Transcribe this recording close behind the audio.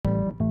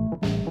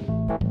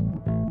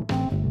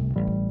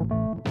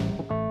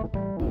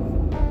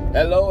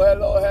Hello,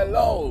 hello,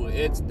 hello.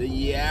 It's the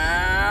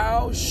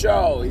Yao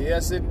Show.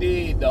 Yes,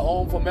 indeed. The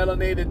home for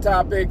melanated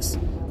topics.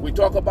 We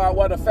talk about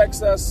what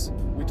affects us.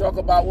 We talk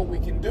about what we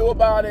can do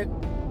about it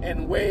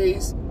in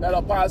ways that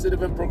are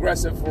positive and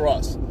progressive for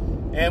us.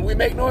 And we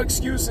make no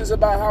excuses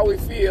about how we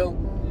feel.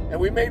 And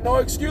we make no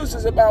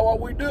excuses about what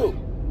we do.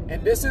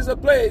 And this is a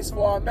place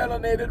for our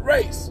melanated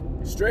race.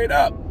 Straight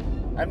up.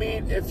 I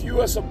mean, if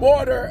you're a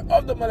supporter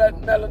of the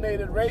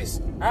melanated race,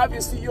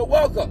 obviously you're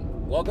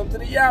welcome. Welcome to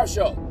the Yao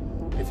Show.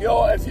 If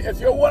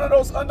you're one of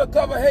those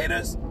undercover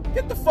haters,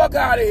 get the fuck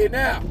out of here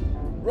now.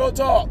 Real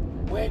talk.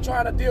 We ain't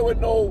trying to deal with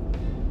no,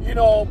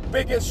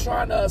 bigots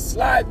trying to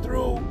slide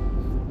through.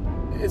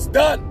 It's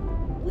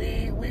done.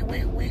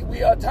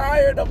 We are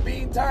tired of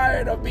being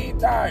tired of being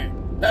tired.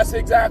 That's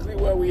exactly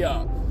where we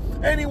are.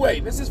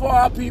 Anyway, this is for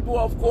our people,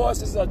 of course.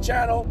 This is a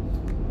channel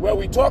where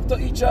we talk to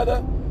each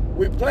other.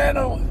 We plan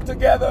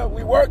together.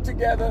 We work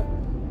together.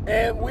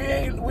 And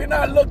we're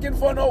not looking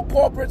for no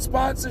corporate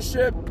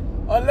sponsorship.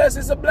 Unless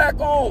it's a black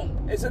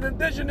owned, it's an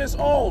indigenous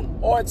owned,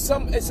 or it's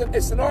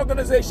an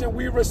organization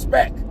we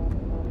respect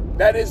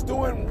that is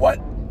doing what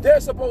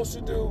they're supposed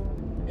to do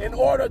in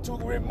order to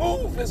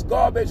remove this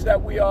garbage that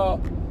we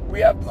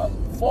have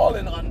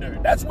fallen under.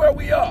 That's where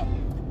we are.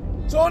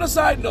 So on a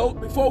side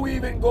note, before we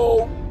even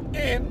go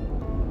in,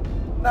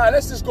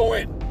 let's just go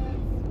in.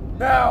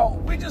 Now,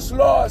 we just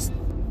lost,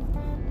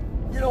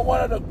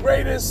 one of the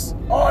greatest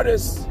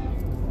artists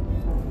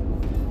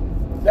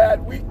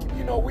that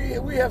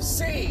we have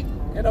seen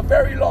in a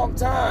very long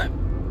time,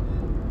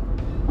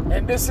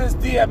 and this is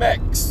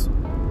DMX,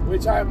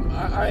 which I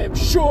am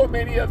sure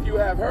many of you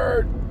have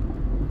heard.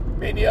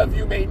 Many of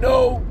you may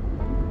know.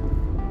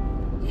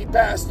 He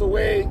passed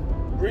away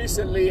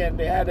recently, and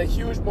they had a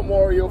huge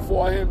memorial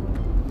for him.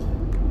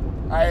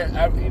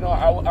 I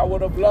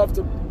would have loved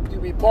to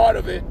be part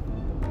of it,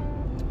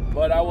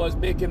 but I was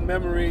making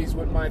memories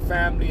with my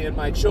family and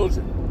my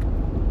children.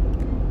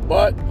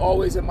 But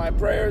always in my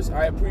prayers.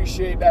 I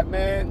appreciate that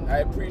man. I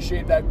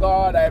appreciate that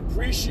God. I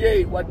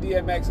appreciate what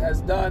DMX has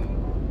done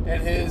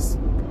in his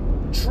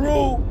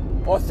true,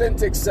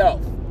 authentic self.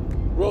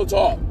 Real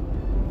talk.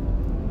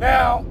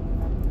 Now,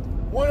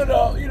 one of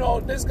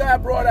the, this guy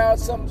brought out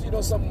some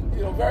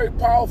very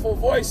powerful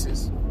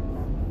voices.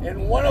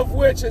 And one of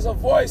which is a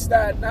voice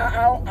that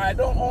now I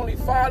don't only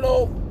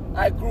follow,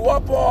 I grew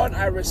up on,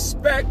 I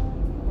respect.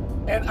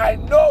 And I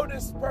know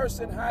this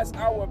person has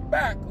our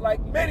back, like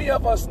many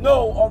of us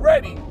know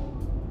already.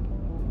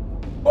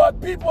 But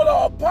people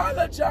are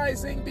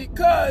apologizing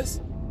because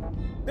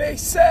they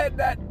said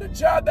that the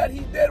job that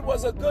he did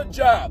was a good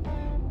job.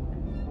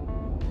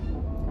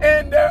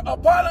 And they're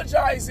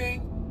apologizing.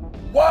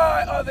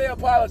 Why are they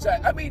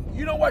apologizing? I mean,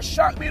 you know what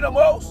shocked me the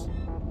most?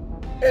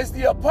 Is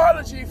the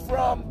apology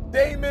from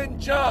Daymond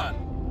John.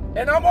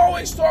 And I'm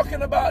always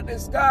talking about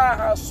this guy,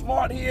 how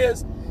smart he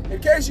is. In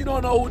case you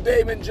don't know who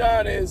Daymond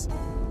John is,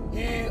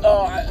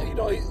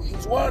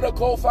 he's one of the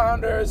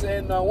co-founders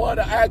and one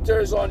of the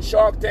actors on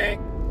Shark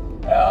Tank.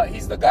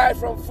 He's the guy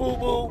from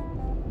FUBU.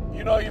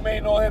 You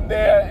may know him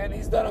there, and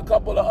he's done a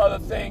couple of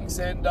other things.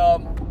 And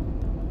so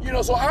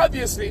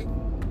obviously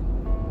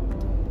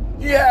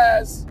he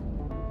has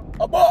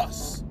a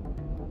boss.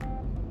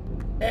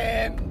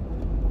 And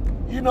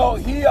he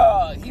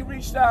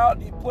reached out.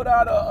 He put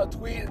out a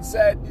tweet and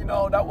said,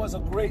 that was a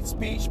great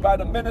speech by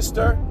the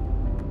minister.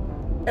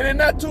 And then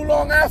not too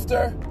long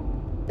after,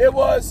 it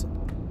was,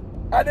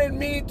 I didn't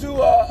mean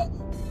to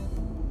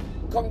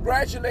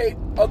congratulate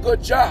a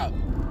good job.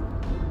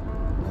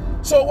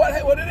 So what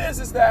it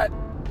is that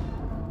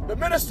the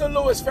Minister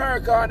Louis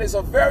Farrakhan is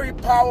a very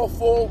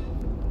powerful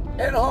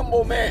and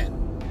humble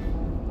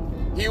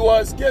man. He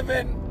was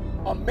given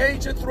a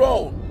major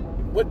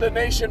throne with the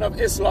Nation of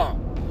Islam.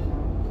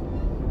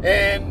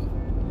 And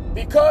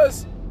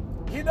because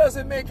he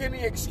doesn't make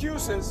any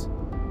excuses,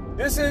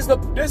 this is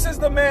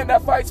the man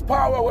that fights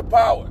power with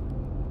power.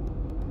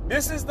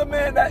 This is the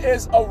man that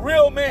is a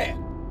real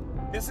man.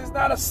 This is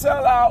not a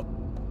sellout.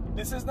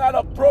 This is not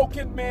a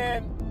broken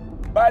man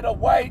by the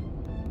white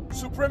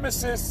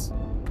supremacist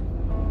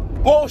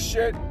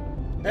bullshit.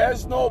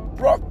 There's no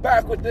broke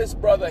back with this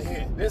brother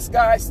here. This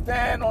guy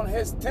stands on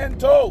his 10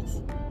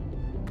 toes.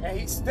 And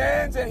he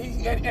stands and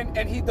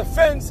he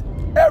defends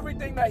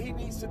everything that he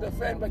needs to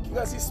defend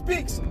because he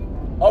speaks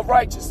of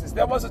righteousness.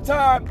 There was a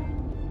time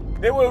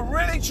they were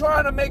really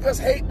trying to make us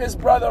hate this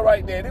brother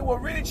right there. They were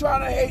really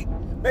trying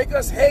to make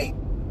us hate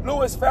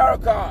Louis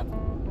Farrakhan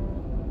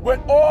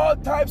with all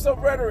types of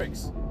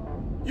rhetorics.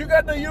 You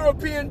got the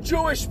European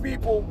Jewish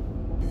people,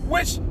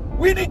 which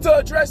we need to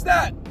address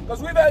that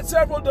because we've had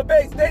several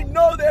debates. They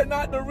know they're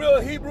not the real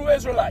Hebrew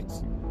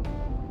Israelites.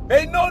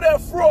 They know they're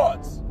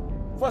frauds.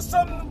 For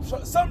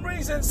some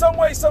reason, some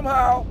way,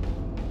 somehow,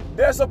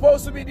 they're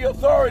supposed to be the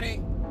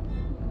authority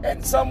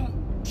in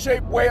some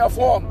shape, way, or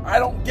form. I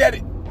don't get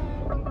it.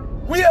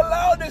 We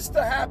allow this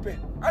to happen.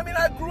 I mean,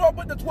 I grew up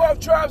with the 12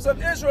 tribes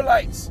of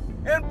Israelites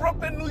in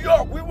Brooklyn, New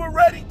York. We were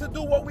ready to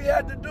do what we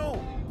had to do.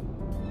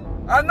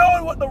 I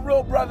know what the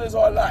real brothers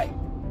are like.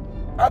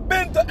 I've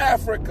been to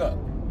Africa.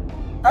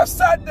 I've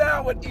sat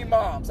down with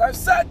imams. I've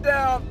sat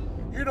down,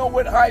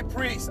 with high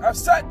priests. I've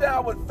sat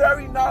down with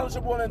very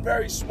knowledgeable and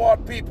very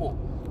smart people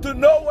to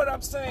know what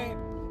I'm saying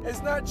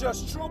is not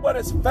just true, but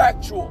it's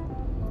factual.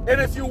 And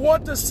if you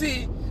want to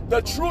see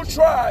the true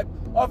tribe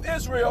of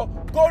Israel,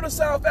 go to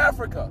South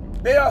Africa.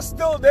 They are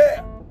still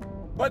there,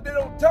 but they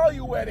don't tell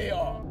you where they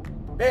are.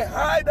 They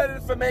hide that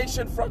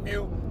information from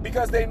you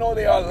because they know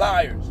they are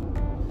liars.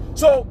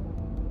 So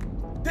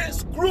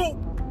this group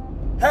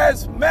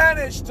has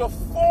managed to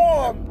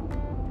form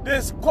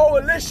this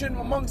coalition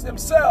amongst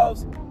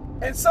themselves,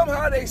 and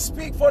somehow they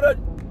speak for the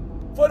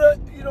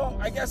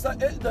I guess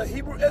the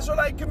Hebrew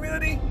Israelite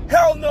community.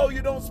 Hell no,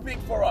 you don't speak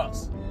for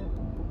us.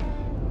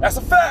 That's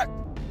a fact.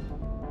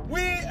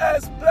 We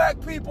as black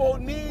people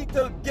need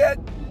to get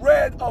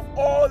rid of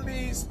all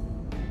these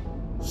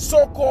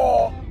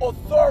so-called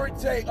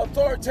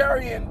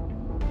authoritarian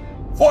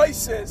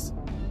voices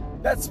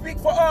that speak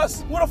for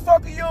us. Who the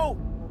fuck are you?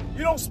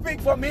 You don't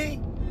speak for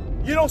me.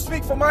 You don't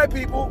speak for my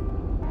people.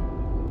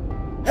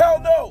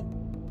 Hell no.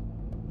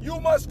 You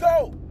must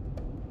go.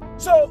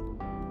 So,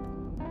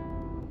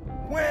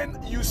 when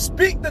you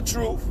speak the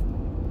truth,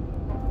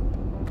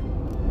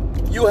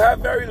 you have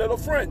very little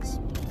friends.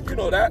 You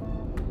know that.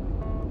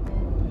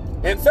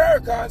 And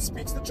Farrakhan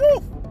speaks the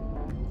truth.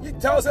 He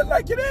tells it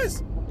like it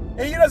is.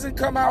 And he doesn't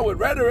come out with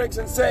rhetorics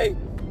and say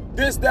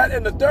this, that,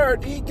 and the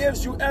third. He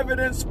gives you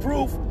evidence,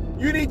 proof.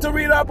 You need to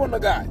read up on the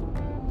guy.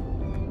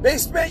 They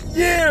spent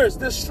years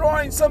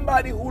destroying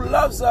somebody who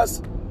loves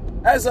us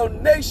as a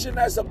nation,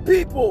 as a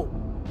people,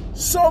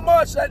 so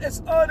much that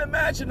it's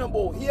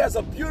unimaginable. He has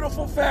a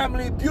beautiful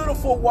family,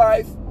 beautiful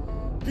wife,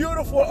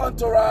 beautiful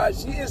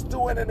entourage. He is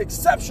doing an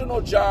exceptional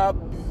job.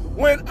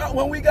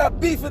 When we got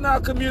beef in our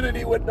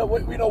community with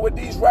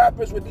these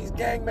rappers, with these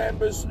gang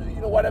members,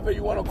 whatever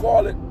you want to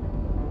call it,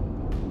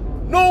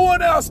 no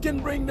one else can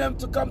bring them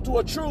to come to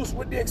a truce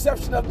with the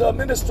exception of the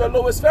minister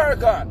Louis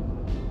Farrakhan.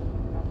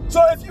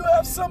 So if you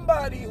have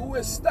somebody who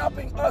is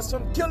stopping us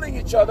from killing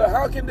each other,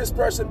 how can this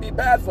person be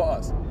bad for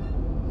us?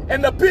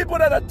 And the people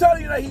that are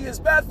telling you that he is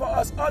bad for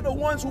us are the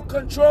ones who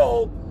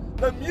control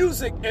the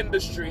music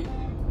industry.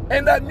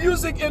 And that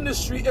music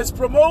industry is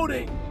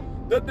promoting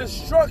the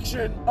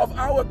destruction of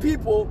our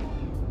people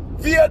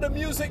via the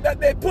music that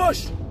they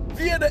push,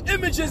 via the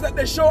images that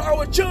they show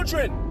our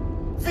children,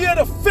 via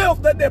the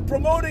filth that they're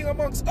promoting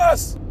amongst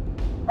us.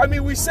 I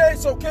mean, we say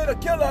it's okay to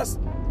kill us,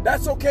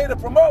 that's okay to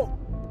promote.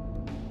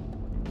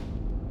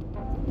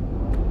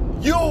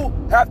 You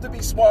have to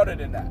be smarter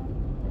than that.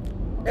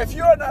 If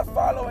you're not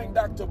following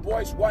Dr.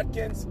 Boyce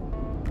Watkins,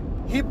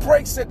 he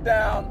breaks it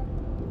down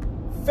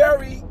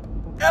very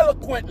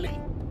eloquently.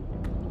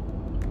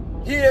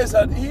 He is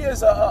a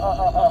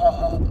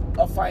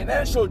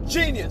financial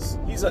genius.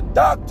 He's a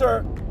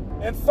doctor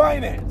in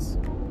finance.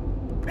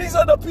 These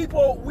are the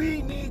people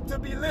we need to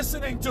be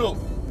listening to.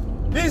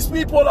 These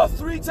people are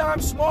 3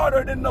 times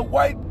smarter than the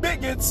white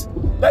bigots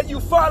that you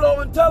follow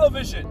on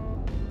television.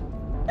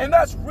 And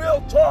that's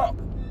real talk.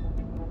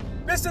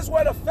 This is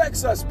what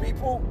affects us,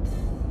 people.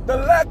 The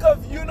lack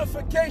of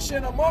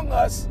unification among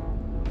us,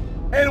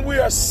 and we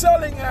are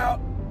selling out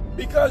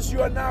because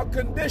you are now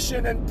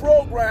conditioned and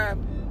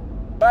programmed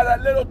by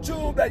that little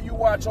tube that you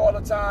watch all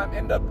the time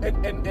and the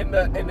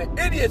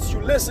idiots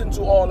you listen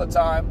to all the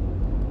time.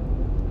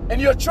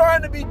 And you're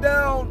trying to be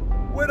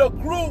down with a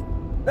group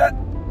that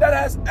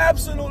has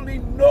absolutely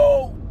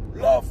no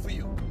love for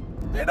you.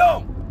 They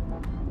don't.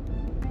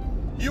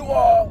 You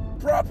are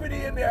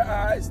property in their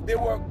eyes. They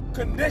were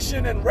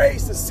conditioned and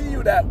raised to see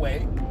you that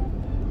way.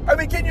 I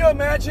mean, can you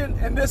imagine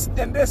in this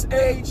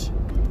age,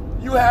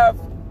 you have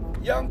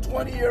young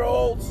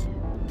 20-year-olds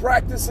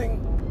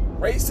practicing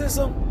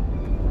racism,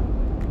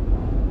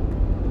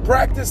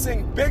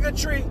 practicing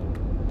bigotry,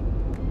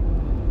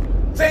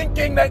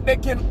 thinking that they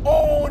can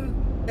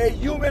own a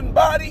human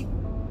body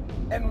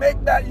and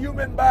make that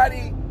human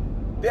body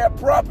their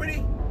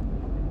property?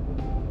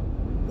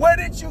 Where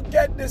did you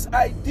get this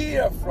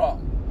idea from?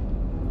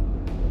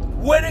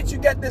 Where did you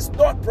get this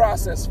thought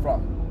process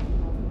from?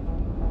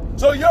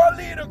 So your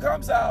leader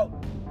comes out.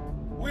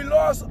 We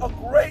lost a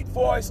great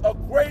voice, a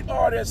great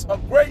artist, a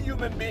great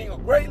human being, a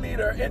great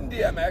leader in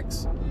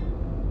DMX.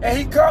 And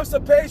he comes to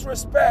pay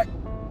respect,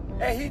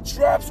 and he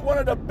drops one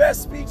of the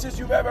best speeches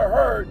you've ever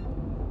heard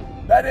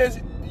that is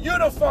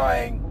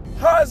unifying,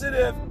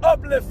 positive,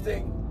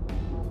 uplifting,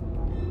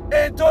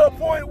 and to the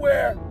point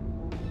where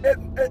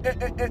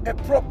it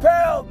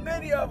propelled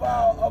many of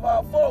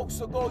our folks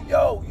to go,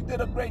 yo, you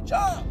did a great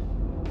job.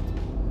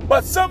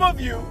 But some of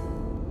you,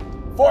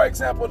 for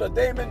example, the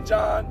Damon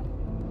John,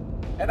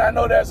 and I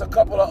know there's a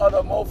couple of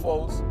other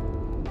mofos,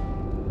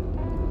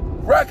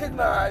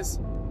 recognize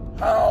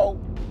how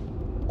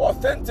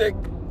authentic,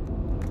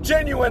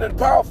 genuine, and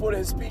powerful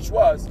his speech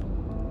was.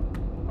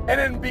 And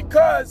then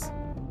because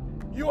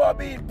you are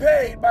being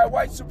paid by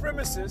white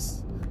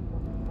supremacists,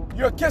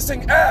 you're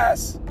kissing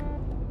ass,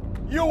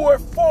 you were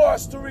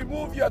forced to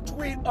remove your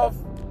tweet of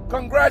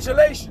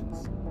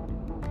congratulations.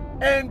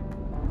 And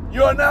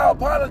you're now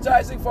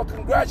apologizing for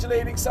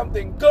congratulating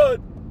something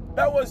good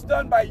that was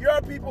done by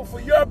your people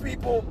for your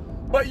people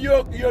but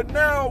you're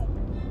now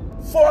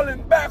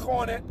falling back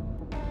on it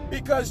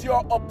because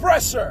your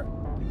oppressor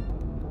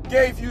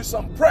gave you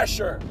some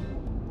pressure.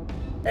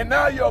 And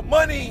now your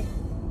money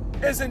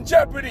is in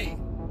jeopardy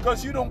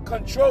because you don't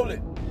control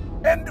it.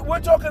 And we're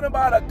talking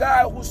about a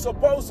guy who's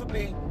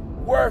supposedly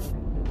worth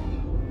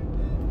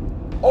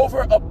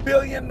over $1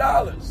 billion.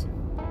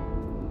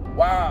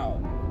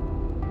 Wow.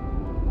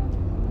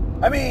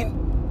 I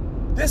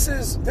mean, this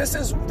is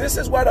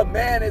what a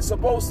man is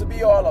supposed to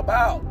be all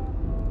about.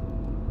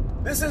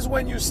 This is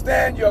when you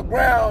stand your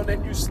ground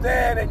and you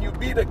stand and you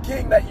be the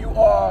king that you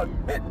are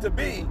meant to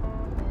be,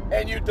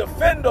 and you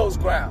defend those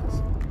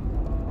grounds.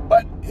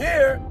 But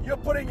here, you're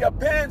putting your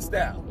pants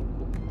down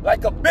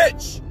like a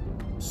bitch.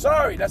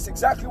 Sorry, that's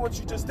exactly what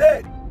you just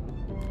did.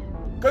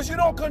 Because you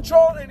don't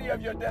control any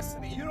of your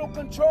destiny. You don't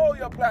control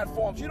your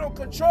platforms. You don't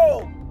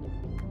control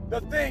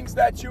the things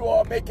that you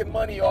are making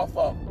money off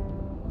of.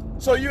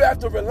 So you have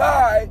to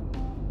rely,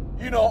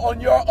 on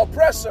your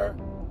oppressor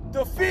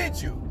to feed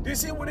you. Do you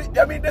see what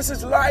I mean? This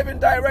is live and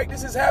direct.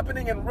 This is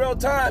happening in real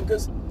time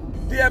because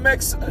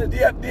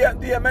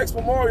DMX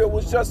Memorial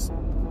was just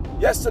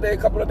yesterday, a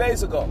couple of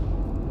days ago.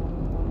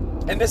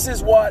 And this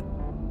is what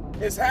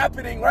is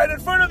happening right in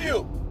front of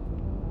you.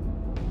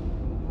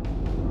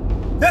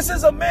 This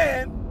is a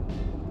man,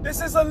 this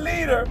is a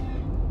leader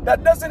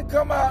that doesn't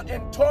come out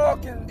and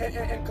talk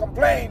and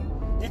complain.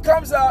 He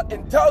comes out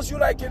and tells you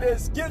like it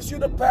is, gives you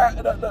the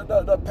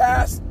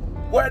past,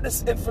 where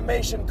this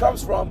information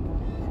comes from,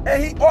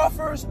 and he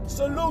offers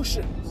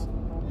solutions,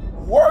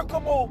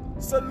 workable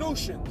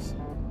solutions,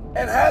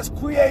 and has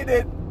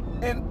created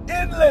an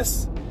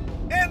endless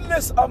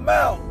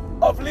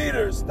amount of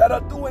leaders that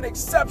are doing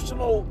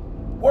exceptional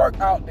work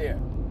out there.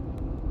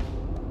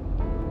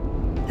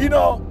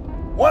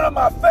 One of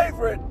my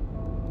favorite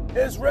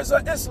is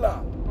Rizza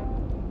Islam,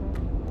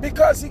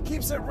 because he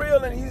keeps it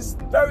real and he's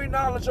very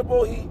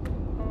knowledgeable. He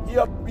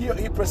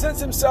presents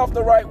himself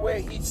the right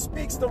way. He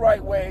speaks the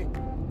right way.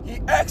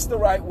 He acts the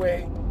right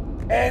way,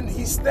 and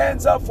he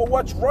stands up for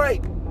what's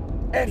right.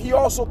 And he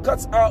also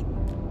cuts out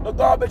the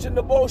garbage and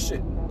the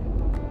bullshit.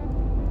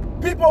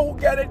 People who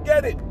get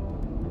it,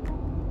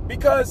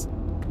 because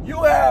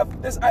you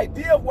have this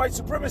idea of white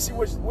supremacy,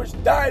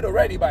 which died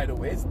already, by the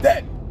way. It's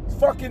dead. It's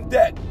fucking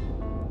dead.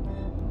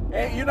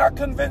 And you're not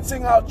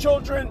convincing our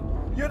children.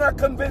 You're not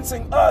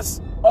convincing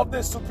us of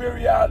this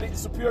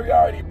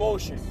superiority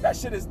bullshit. That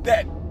shit is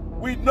dead.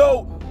 We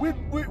know, we've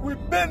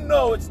been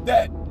know it's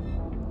dead.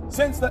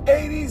 Since the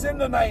 80s and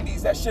the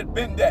 90s, that shit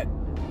been dead.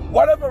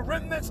 Whatever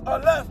remnants are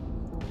left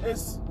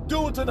is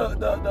due to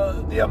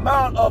the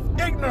amount of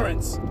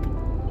ignorance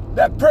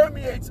that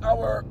permeates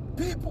our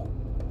people.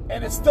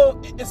 And it's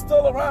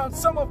still around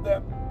some of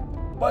them,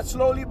 but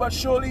slowly but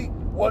surely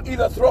we'll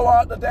either throw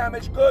out the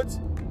damaged goods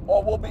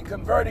or we'll be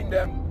converting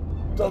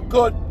them to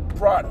good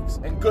products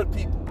and good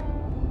people.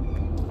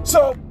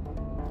 So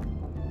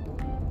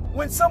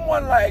when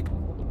someone like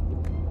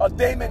a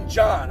Daymond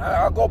John,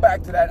 I'll go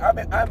back to that. I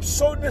mean, I'm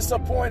so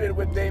disappointed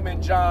with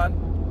Daymond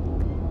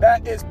John.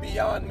 That is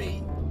beyond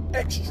me.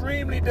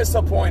 Extremely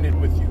disappointed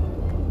with you.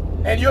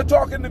 And you're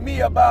talking to me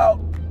about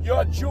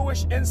your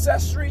Jewish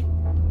ancestry?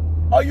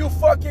 Are you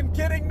fucking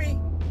kidding me?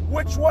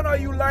 Which one are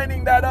you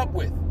lining that up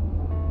with?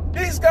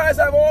 These guys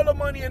have all the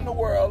money in the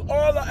world,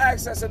 all the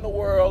access in the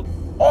world,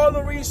 all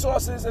the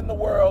resources in the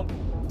world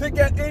to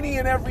get any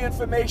and every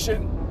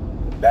information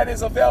that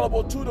is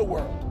available to the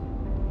world.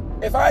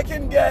 If I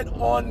can get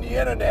on the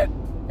internet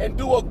and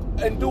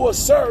do a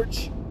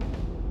search,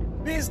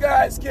 these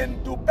guys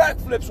can do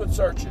backflips with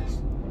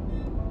searches.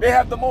 They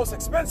have the most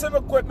expensive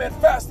equipment,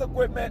 fast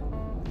equipment,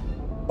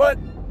 but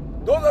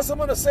those are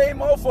some of the same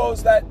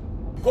mofos that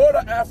go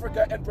to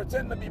Africa and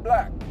pretend to be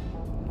black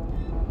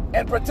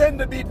and pretend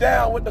to be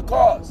down with the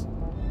cause,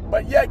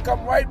 but yet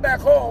come right back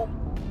home.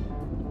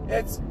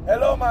 It's,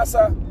 hello,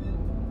 massa.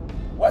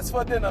 What's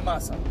for dinner,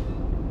 massa?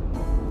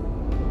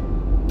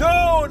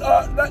 Dude,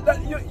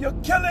 you're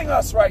killing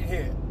us right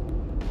here.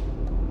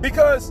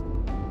 Because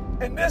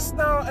in this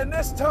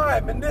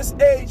time, in this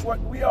age, what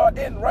we are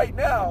in right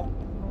now,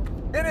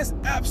 it is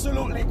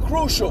absolutely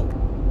crucial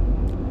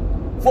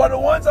for the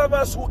ones of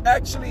us who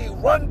actually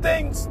run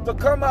things to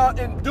come out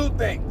and do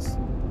things.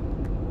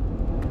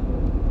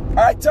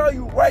 I tell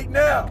you right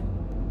now,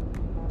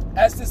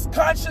 as this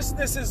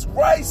consciousness is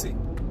rising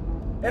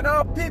and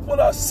our people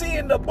are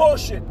seeing the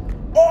bullshit,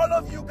 all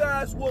of you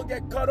guys will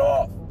get cut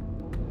off.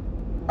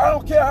 I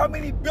don't care how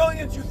many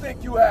billions you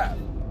think you have.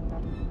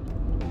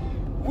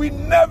 We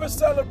never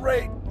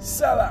celebrate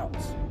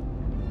sellouts.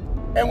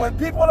 And when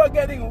people are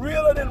getting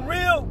realer than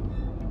real,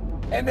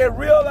 and they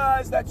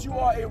realize that you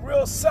are a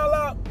real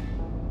sellout,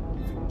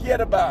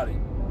 forget about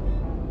it.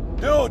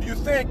 Dude, you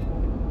think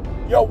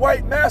your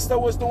white master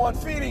was the one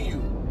feeding you,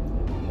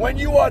 when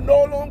you are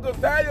no longer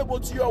valuable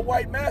to your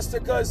white master,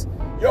 because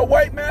your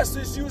white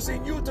master is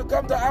using you to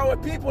come to our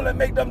people and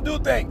make them do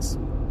things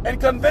and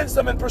convince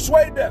them and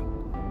persuade them.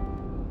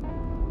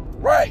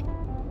 Right.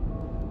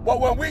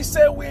 But when we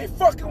say we ain't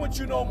fucking with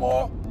you no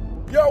more,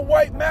 your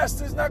white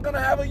master is not going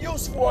to have a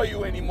use for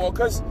you anymore,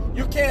 because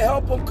you can't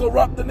help him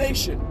corrupt the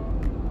nation.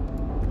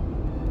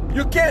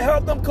 You can't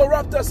help them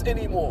corrupt us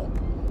anymore.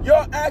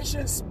 Your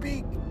actions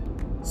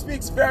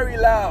speaks very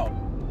loud.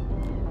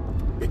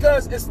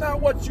 Because it's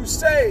not what you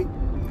say,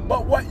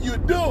 but what you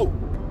do.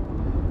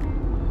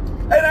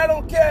 And I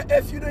don't care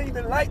if you didn't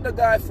even like the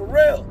guy for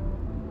real.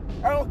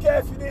 I don't care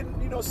if you didn't,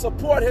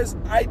 support his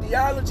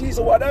ideologies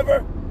or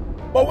whatever.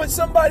 But when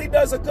somebody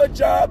does a good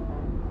job,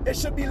 it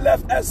should be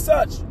left as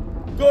such.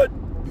 Good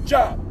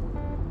job.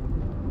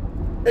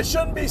 It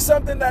shouldn't be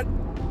something that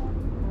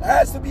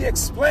has to be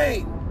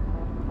explained.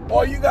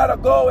 Or you gotta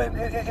go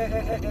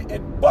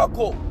and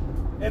buckle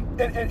and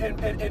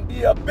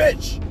be a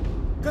bitch.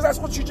 Because that's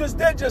what you just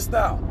did just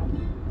now.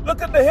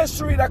 Look at the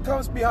history that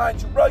comes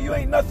behind you, bro. You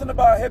ain't nothing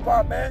about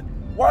hip-hop, man.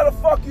 Why the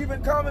fuck you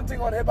even commenting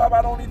on hip-hop?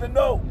 I don't even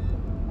know.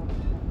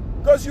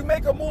 Because you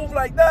make a move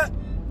like that,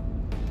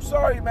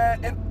 sorry,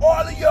 man. And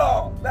all of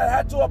y'all that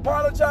had to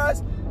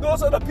apologize,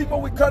 those are the people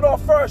we cut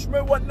off first.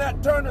 Remember what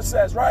Nat Turner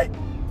says, right?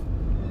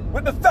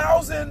 With the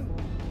 1,000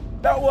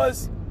 that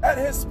was at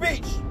his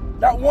speech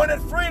that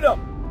wanted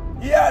freedom,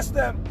 he asked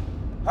them,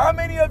 how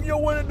many of you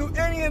want to do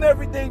any and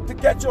everything to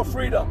get your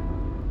freedom?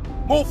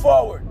 Move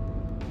forward.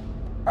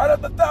 Out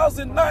of the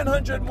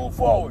 1,900, move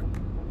forward.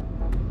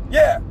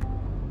 Yeah.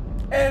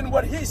 And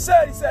what he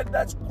said,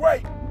 that's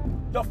great.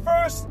 The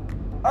first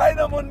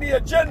item on the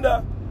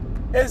agenda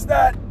is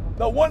that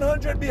the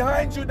 100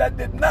 behind you that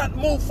did not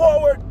move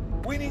forward,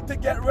 we need to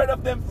get rid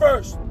of them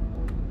first.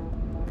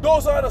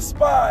 Those are the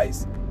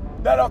spies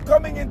that are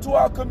coming into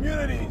our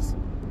communities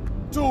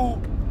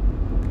to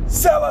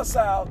sell us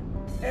out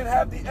and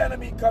have the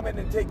enemy come in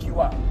and take you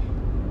out.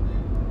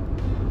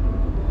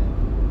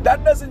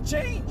 That doesn't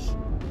change.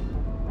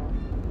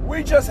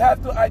 We just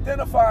have to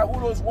identify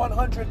who those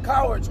 100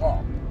 cowards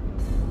are.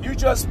 You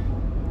just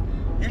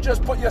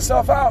put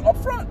yourself out up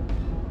front.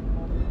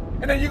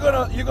 And then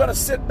you're gonna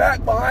sit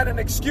back behind an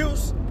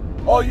excuse,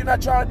 or you're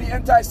not trying to be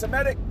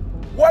anti-Semitic.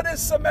 What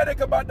is Semitic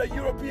about the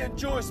European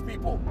Jewish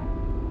people?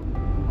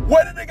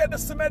 Where did they get the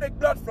Semitic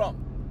blood from?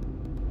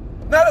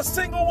 Not a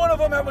single one of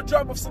them have a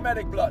drop of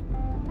Semitic blood.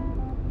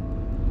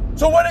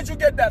 So where did you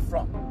get that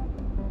from?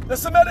 The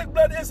Semitic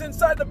blood is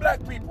inside the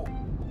black people,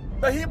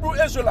 the Hebrew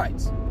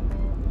Israelites.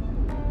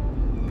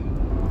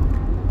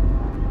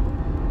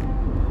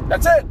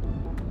 That's it.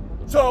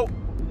 So,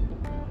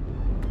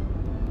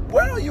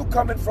 where are you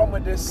coming from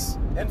with this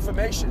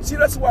information? See,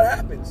 that's what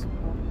happens.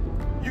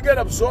 You get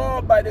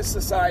absorbed by this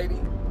society.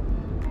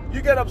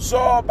 You get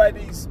absorbed by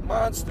these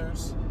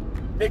monsters.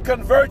 They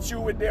convert you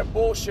with their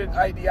bullshit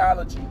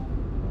ideology,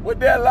 with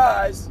their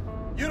lies.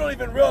 You don't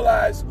even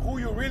realize who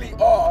you really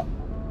are.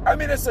 I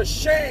mean, it's a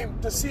shame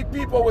to see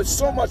people with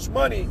so much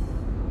money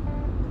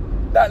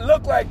that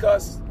look like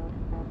us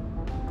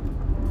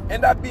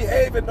and that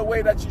behave in the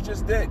way that you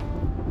just did.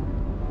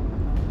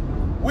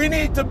 We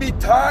need to be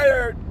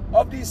tired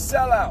of these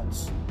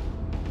sellouts.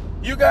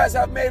 You guys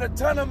have made a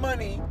ton of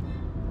money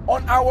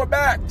on our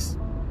backs,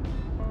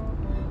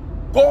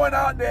 going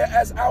out there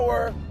as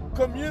our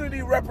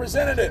community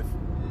representative.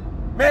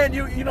 Man,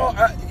 your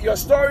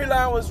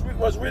storyline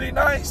was really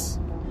nice.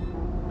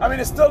 I mean,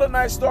 it's still a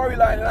nice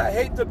storyline, and I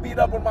hate to beat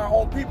up on my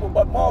own people,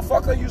 but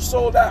motherfucker, you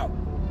sold out.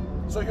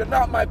 So you're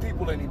not my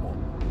people anymore.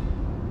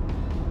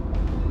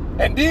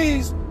 And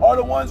these are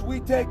the ones we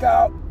take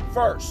out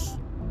first.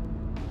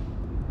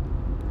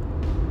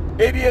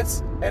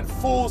 Idiots and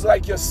fools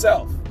like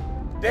yourself.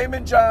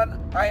 Daymond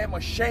John, I am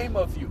ashamed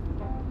of you.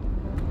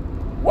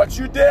 What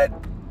you did,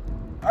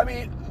 I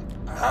mean,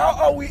 how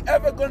are we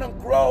ever going to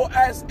grow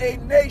as a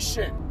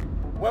nation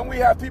when we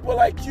have people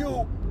like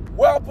you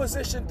well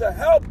positioned to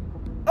help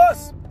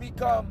us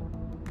become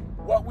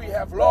what we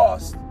have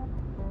lost?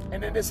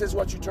 And then this is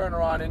what you turn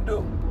around and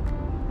do.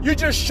 You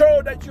just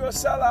showed that you're a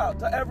sellout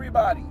to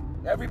everybody.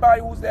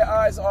 Everybody whose their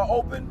eyes are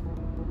open.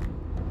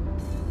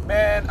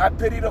 Man, I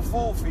pity the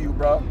fool for you,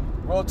 bro.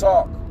 Real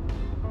talk.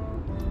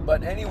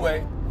 But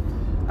anyway,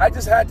 I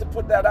just had to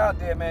put that out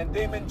there, man.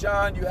 Daymond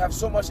John, you have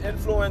so much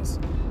influence.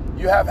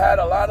 You have had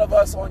a lot of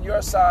us on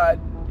your side.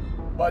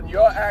 But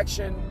your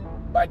action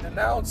by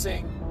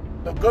denouncing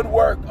the good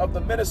work of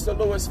the Minister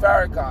Louis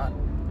Farrakhan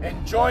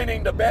and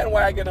joining the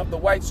bandwagon of the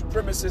white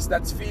supremacists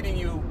that's feeding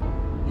you,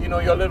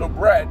 your little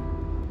bread.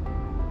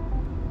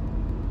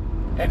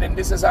 And then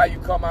this is how you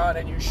come out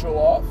and you show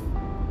off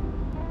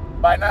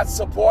by not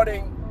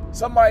supporting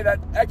somebody that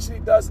actually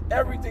does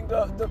everything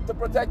to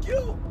protect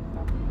you.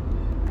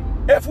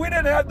 If we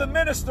didn't have the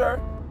minister,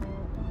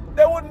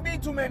 there wouldn't be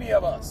too many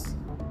of us.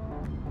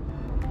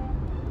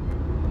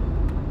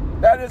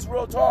 That is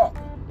real talk.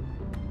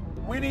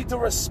 We need to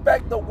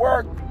respect the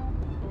work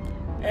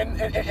and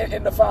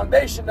the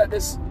foundation that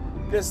this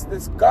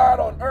God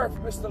on earth,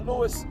 Mr.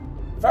 Louis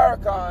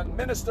Farrakhan,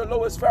 Minister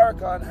Louis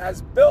Farrakhan,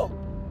 has built.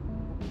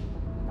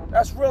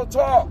 That's real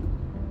talk.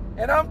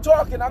 And I'm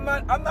talking, I'm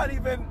not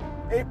even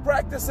a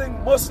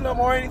practicing Muslim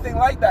or anything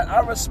like that. I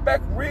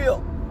respect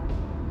real.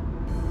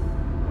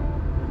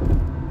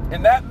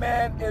 And that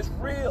man is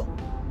real.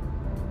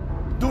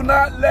 Do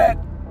not let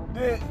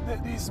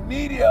these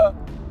media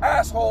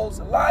assholes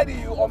lie to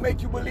you or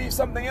make you believe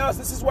something else.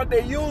 This is what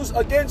they use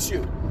against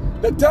you.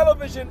 The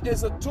television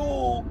is a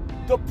tool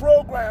to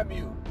program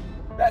you.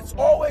 That's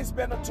always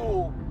been a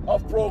tool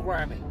of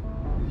programming.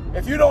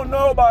 If you don't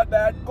know about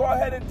that, go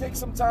ahead and take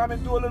some time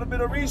and do a little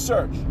bit of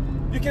research.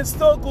 You can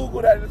still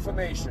Google that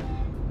information.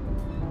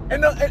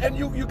 And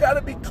you got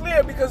to be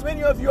clear, because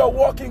many of you are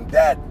walking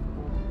dead.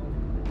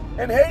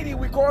 In Haiti,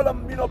 we call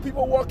them,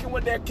 people walking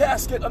with their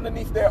casket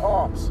underneath their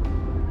arms.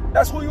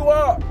 That's who you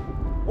are,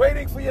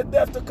 waiting for your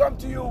death to come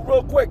to you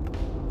real quick.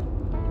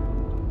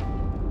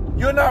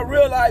 You're not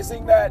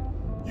realizing that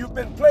you've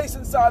been placed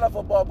inside of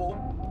a bubble,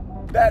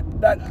 that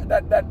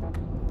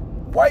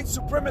white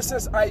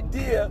supremacist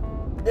idea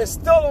is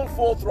still on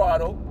full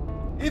throttle,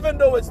 even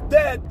though it's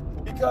dead,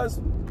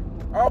 because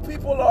our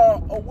people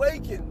are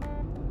awakened.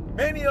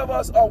 Many of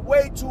us are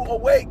way too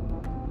awake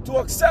to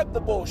accept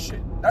the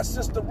bullshit. That's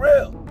just the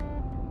real.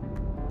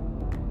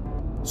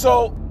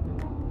 So,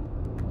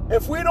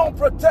 if we don't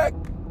protect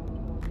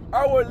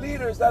our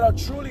leaders that are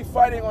truly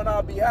fighting on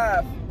our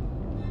behalf,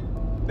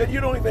 then you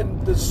don't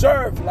even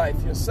deserve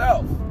life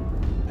yourself.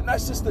 And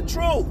that's just the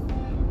truth.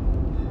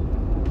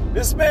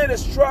 This man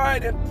is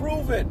tried and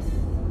proven.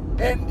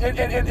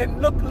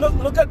 And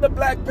look at the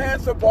Black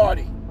Panther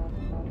Party.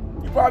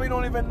 You probably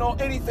don't even know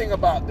anything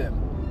about them.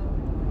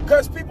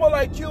 Because people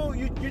like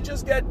you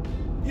just get,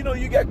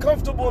 you get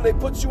comfortable. They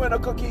put you in a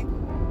cookie,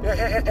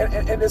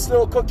 in this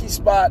little cookie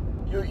spot.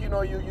 You're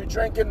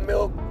drinking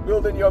milk,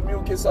 building your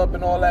mucus up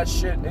and all that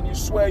shit, and you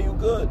swear you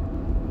good.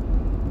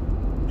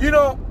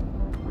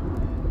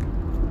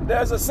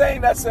 There's a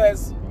saying that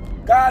says,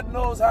 God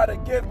knows how to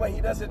give, but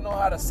he doesn't know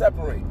how to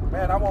separate.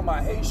 Man, I'm on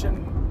my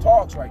Haitian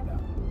talks right now.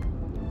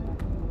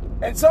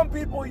 And some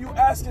people, you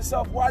ask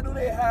yourself, why do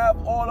they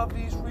have all of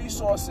these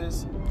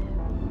resources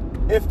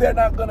if they're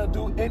not going to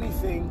do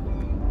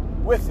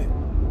anything with it?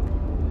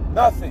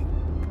 Nothing.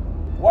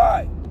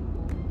 Why?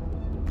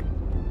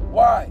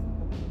 Why?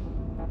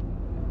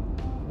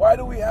 Why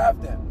do we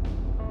have them?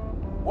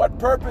 What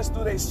purpose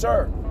do they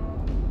serve?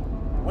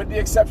 With the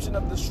exception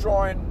of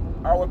destroying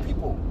our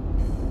people.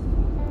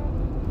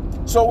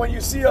 So when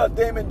you see a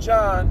Daymond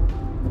John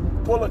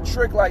pull a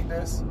trick like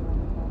this,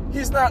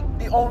 he's not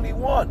the only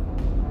one.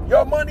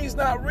 Your money's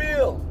not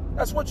real.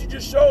 That's what you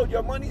just showed.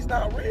 Your money's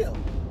not real.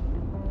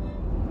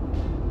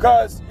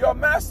 Because your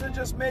master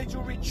just made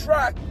you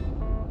retract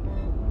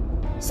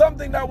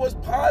something that was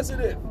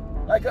positive.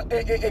 Like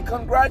a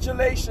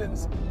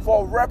congratulations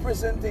for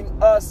representing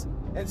us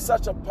in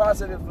such a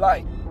positive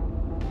light.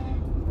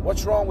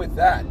 What's wrong with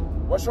that?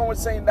 What's wrong with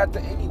saying that to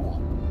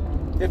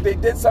anyone? If they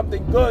did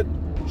something good,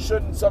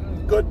 shouldn't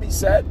something good be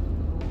said?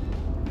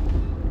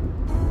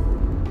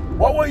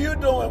 What were you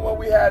doing when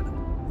we had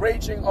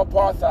raging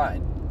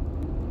apartheid?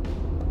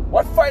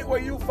 What fight were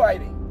you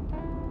fighting?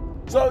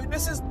 So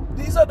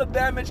these are the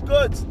damaged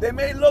goods. They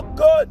may look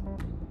good.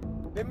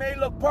 They may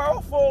look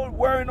powerful,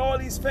 wearing all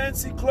these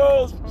fancy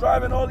clothes,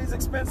 driving all these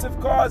expensive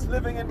cars,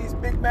 living in these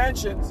big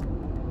mansions.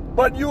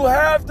 But you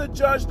have to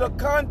judge the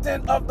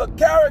content of the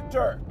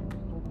character.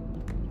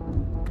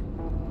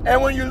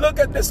 And when you look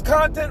at this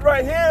content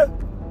right here,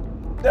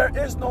 there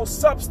is no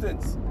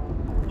substance.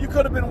 You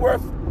could have been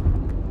worth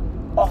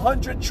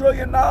 $100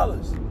 trillion.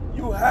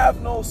 You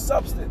have no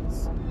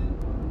substance.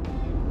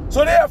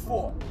 So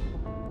therefore,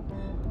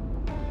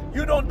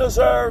 you don't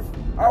deserve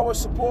our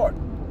support.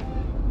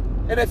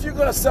 And if you're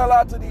going to sell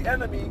out to the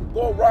enemy,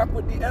 go rock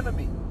with the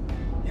enemy.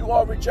 You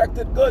are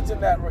rejected goods in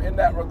that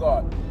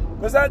regard.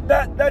 Because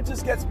that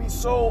just gets me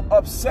so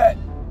upset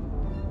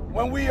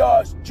when we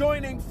are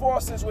joining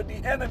forces with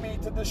the enemy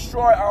to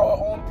destroy our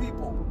own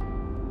people.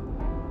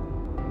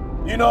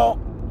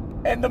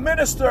 And the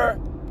minister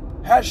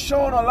has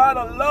shown a lot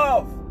of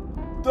love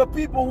to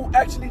people who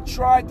actually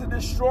tried to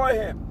destroy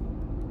him.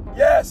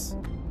 Yes,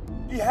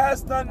 he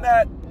has done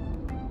that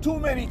too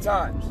many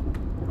times.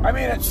 I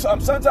mean,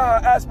 sometimes I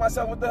ask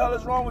myself, what the hell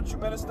is wrong with you,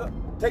 minister?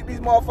 Take these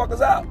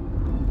motherfuckers out.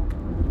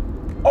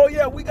 Oh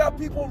yeah, we got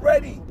people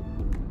ready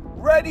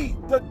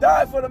to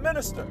die for the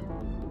minister.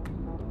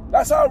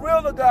 That's how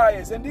real the guy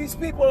is. And these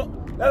people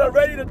that are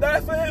ready to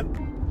die for him,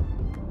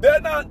 they're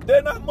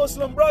not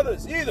Muslim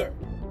brothers either.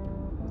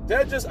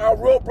 They're just our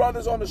real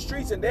brothers on the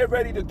streets, and they're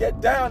ready to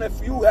get down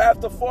if you have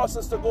to force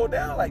us to go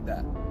down like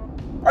that.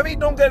 I mean,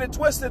 don't get it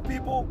twisted,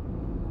 people.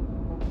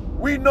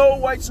 We know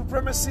white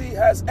supremacy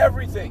has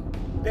everything.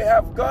 They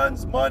have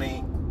guns,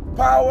 money,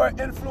 power,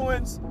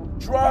 influence,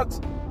 drugs.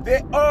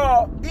 They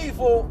are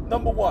evil,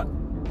 number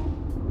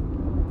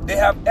one. They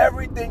have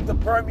everything to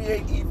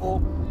permeate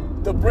evil,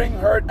 to bring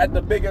hurt at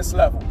the biggest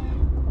level.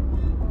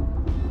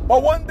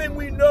 But one thing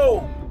we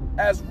know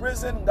as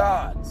risen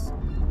gods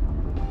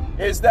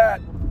is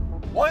that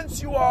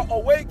once you are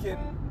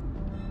awakened,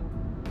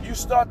 you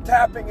start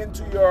tapping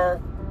into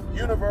your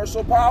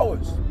universal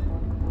powers.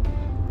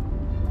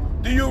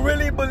 Do you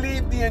really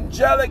believe the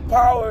angelic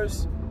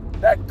powers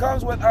that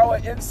comes with our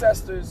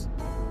ancestors,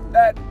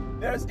 that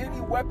there's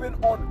any weapon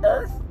on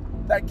earth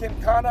that can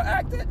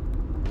counteract it?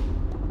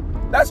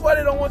 That's why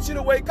they don't want you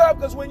to wake up,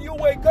 because when you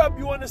wake up,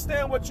 you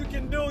understand what you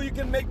can do. You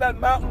can make that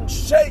mountain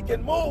shake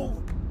and move.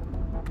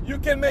 You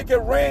can make it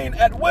rain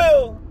at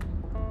will.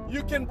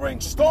 You can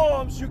bring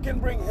storms. You can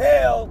bring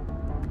hail.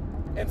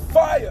 and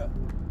fire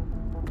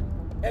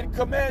and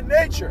command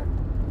nature.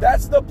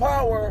 That's the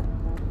power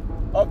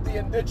of the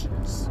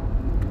indigenous.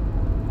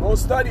 Go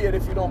study it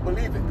if you don't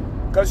believe it.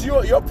 Because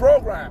you're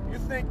programmed. You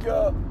think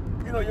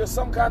you're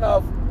some kind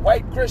of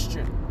white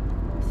Christian.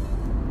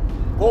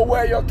 Go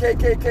wear your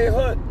KKK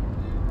hood.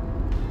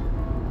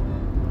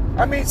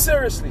 I mean,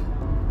 seriously,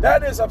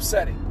 that is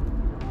upsetting.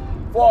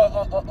 For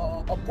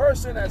a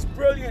person as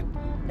brilliant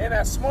and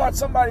as smart,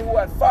 somebody who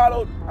had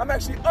followed, I'm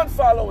actually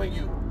unfollowing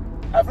you.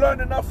 I've learned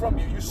enough from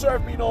you. You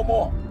serve me no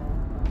more.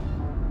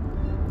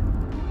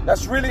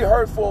 That's really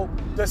hurtful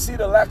to see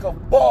the lack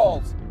of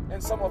balls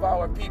in some of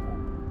our people.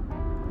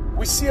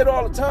 We see it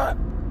all the time.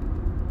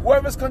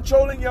 Whoever's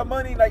controlling your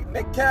money, like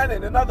Nick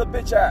Cannon and other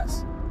bitch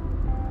ass.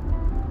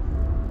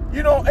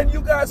 And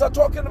you guys are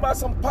talking about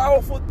some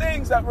powerful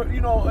things that,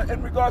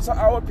 in regards to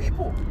our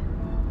people.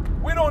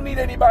 We don't need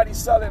anybody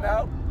selling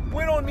out.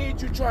 We don't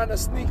need you trying to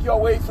sneak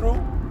your way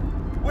through.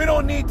 We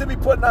don't need to be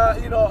putting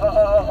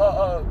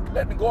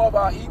letting go of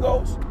our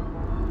egos.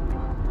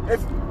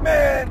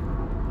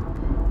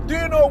 Do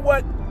you know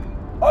what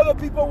other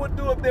people would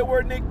do if they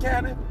were Nick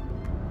Cannon?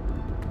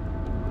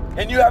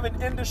 And you have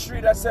an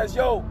industry that says,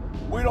 yo,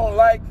 we don't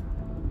like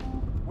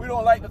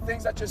the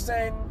things that you're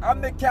saying. I'm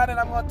Nick Cannon,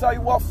 I'm going to tell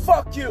you, well,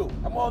 fuck you.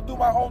 I'm going to do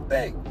my own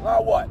thing.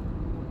 Now what?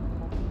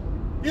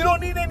 You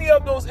don't need any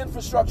of those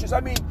infrastructures. I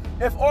mean,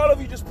 if all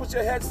of you just put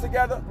your heads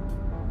together,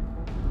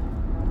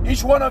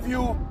 each one of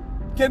you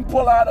can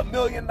pull out $1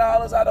 million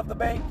out of the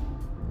bank.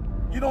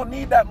 You don't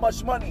need that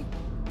much money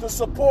to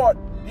support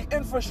the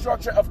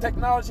infrastructure of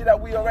technology that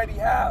we already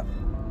have.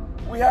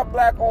 We have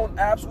black-owned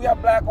apps, we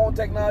have black-owned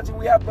technology,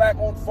 we have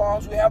black-owned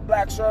farms, we have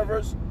black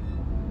servers.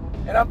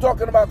 And I'm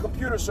talking about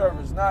computer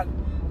servers, not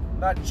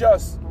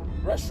just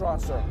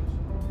restaurant servers.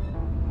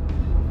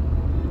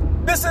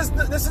 This is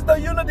the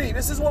unity.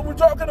 This is what we're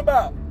talking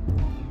about.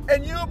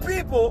 And you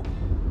people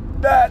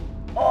that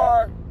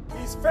are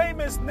these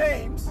famous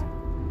names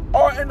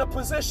are in a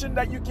position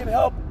that you can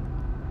help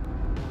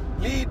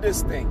lead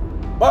this thing.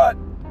 But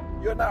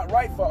you're not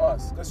right for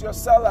us because you're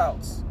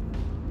sellouts.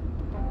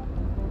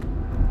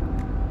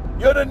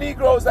 You're the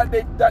Negroes that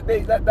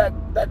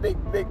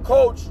they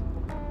coach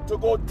to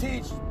go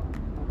teach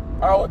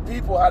our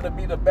people how to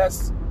be the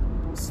best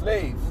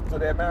slave to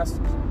their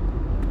masters.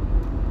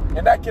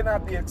 And that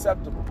cannot be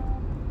acceptable.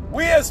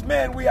 We as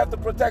men, we have to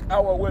protect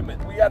our women.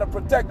 We got to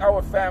protect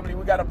our family.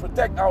 We got to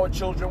protect our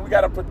children. We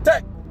got to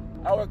protect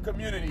our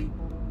community.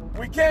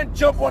 We can't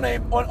jump on a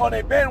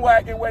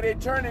bandwagon where they're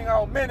turning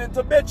our men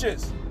into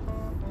bitches.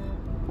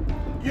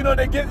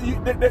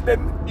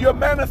 You're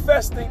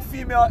manifesting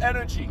female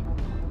energy.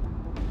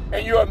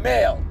 And you're a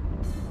male.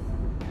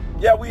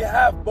 Yeah, we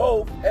have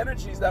both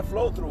energies that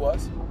flow through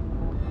us.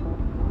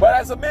 But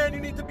as a man, you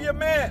need to be a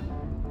man.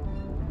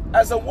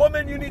 As a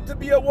woman, you need to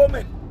be a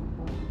woman.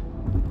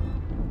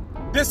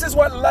 This is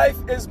what life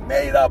is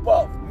made up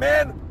of.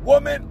 Man,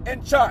 woman,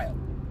 and child.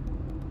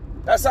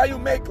 That's how you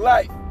make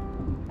life.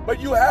 But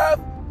you have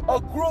a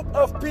group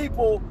of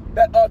people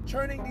that are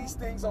turning these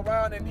things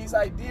around and these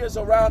ideas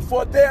around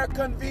for their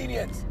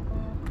convenience.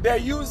 They're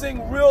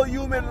using real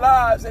human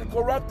lives and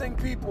corrupting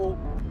people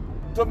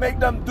to make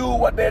them do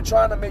what they're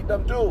trying to make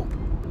them do.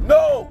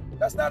 No,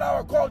 that's not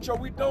our culture.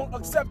 We don't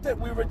accept it.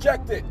 We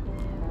reject it.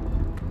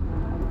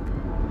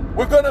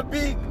 We're going to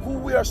be who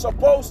we are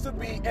supposed to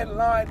be in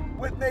line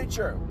with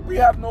nature. We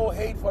have no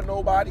hate for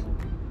nobody.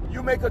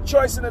 You make a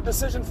choice and a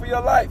decision for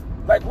your life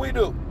like we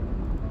do.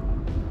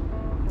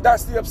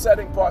 That's the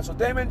upsetting part. So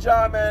Daymond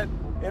John, man,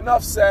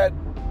 enough said.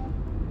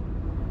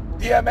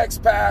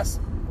 DMX passed.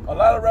 A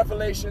lot of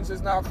revelations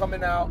is now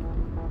coming out.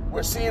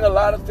 We're seeing a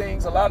lot of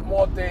things, a lot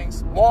more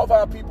things. More of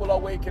our people are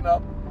waking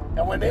up.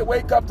 And when they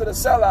wake up to the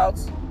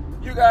sellouts,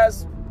 you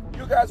guys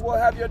will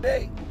have your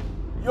day.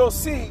 You'll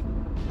see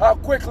how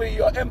quickly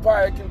your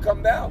empire can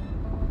come down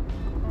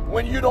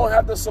when you don't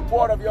have the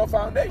support of your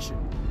foundation.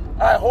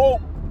 I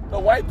hope the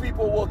white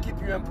people will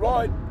keep you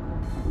employed.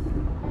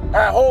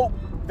 I hope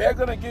they're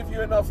going to give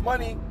you enough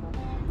money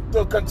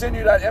to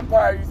continue that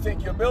empire you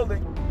think you're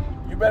building.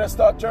 You better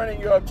start turning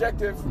your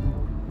objective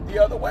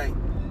the other way.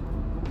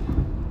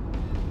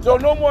 So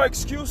no more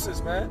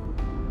excuses, man.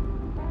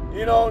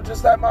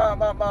 Just like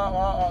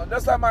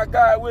my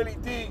guy Willie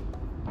D.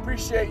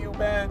 Appreciate you,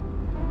 man.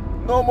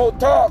 No more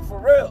talk, for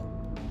real.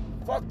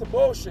 Fuck the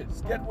bullshit.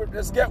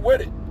 Let's get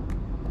with it.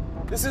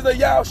 This is the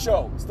Yao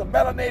Show. It's the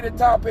melanated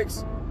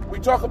topics. We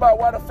talk about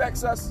what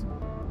affects us.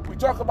 We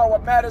talk about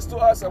what matters to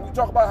us, and we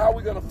talk about how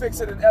we're gonna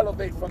fix it and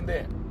elevate from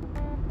there.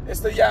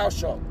 It's the Yao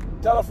Show.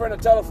 Tell a friend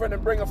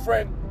and bring a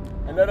friend,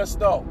 and let us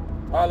know.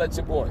 I'll let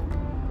your boy.